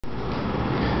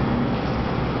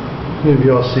Maybe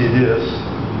y'all see this.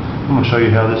 I'm going to show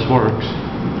you how this works.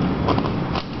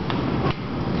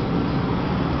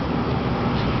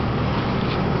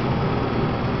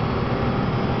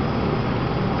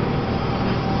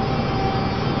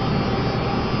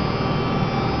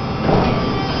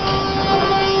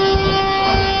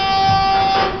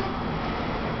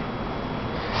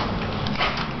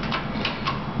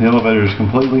 The elevator is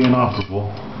completely inoperable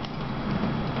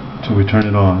until we turn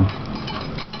it on.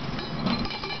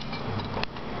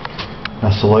 I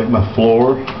select my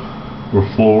floor or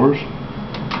floors.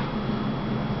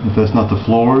 If that's not the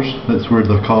floors, that's where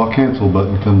the call cancel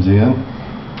button comes in.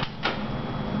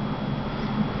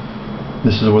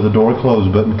 This is where the door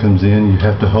close button comes in. You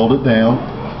have to hold it down.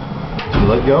 If you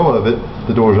let go of it,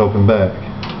 the doors open back.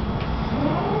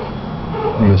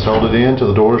 You just hold it in till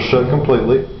the door is shut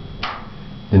completely.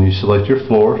 Then you select your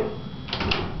floor.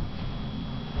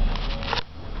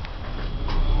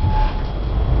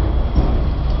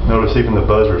 Notice even the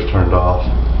buzzer is turned off.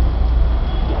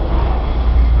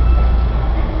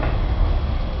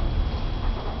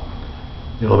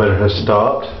 The elevator has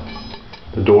stopped.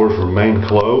 The doors remain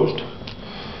closed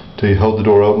till you hold the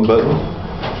door open button.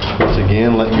 Once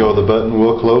again, letting go of the button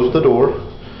will close the door.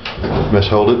 You must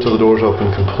hold it till the door is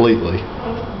open completely.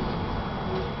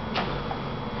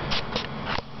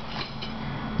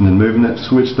 And then moving that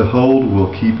switch to hold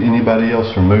will keep anybody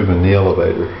else from moving the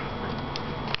elevator.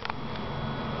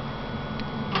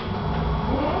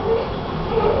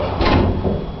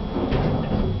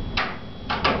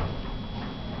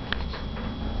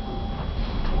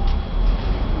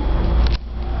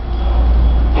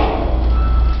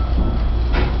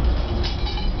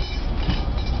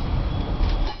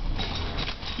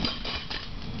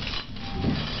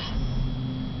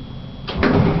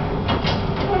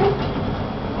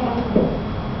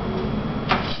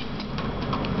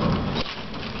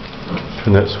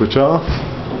 Turn that switch off.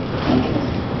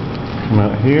 Come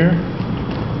out here,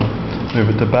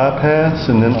 move it to bypass,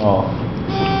 and then off.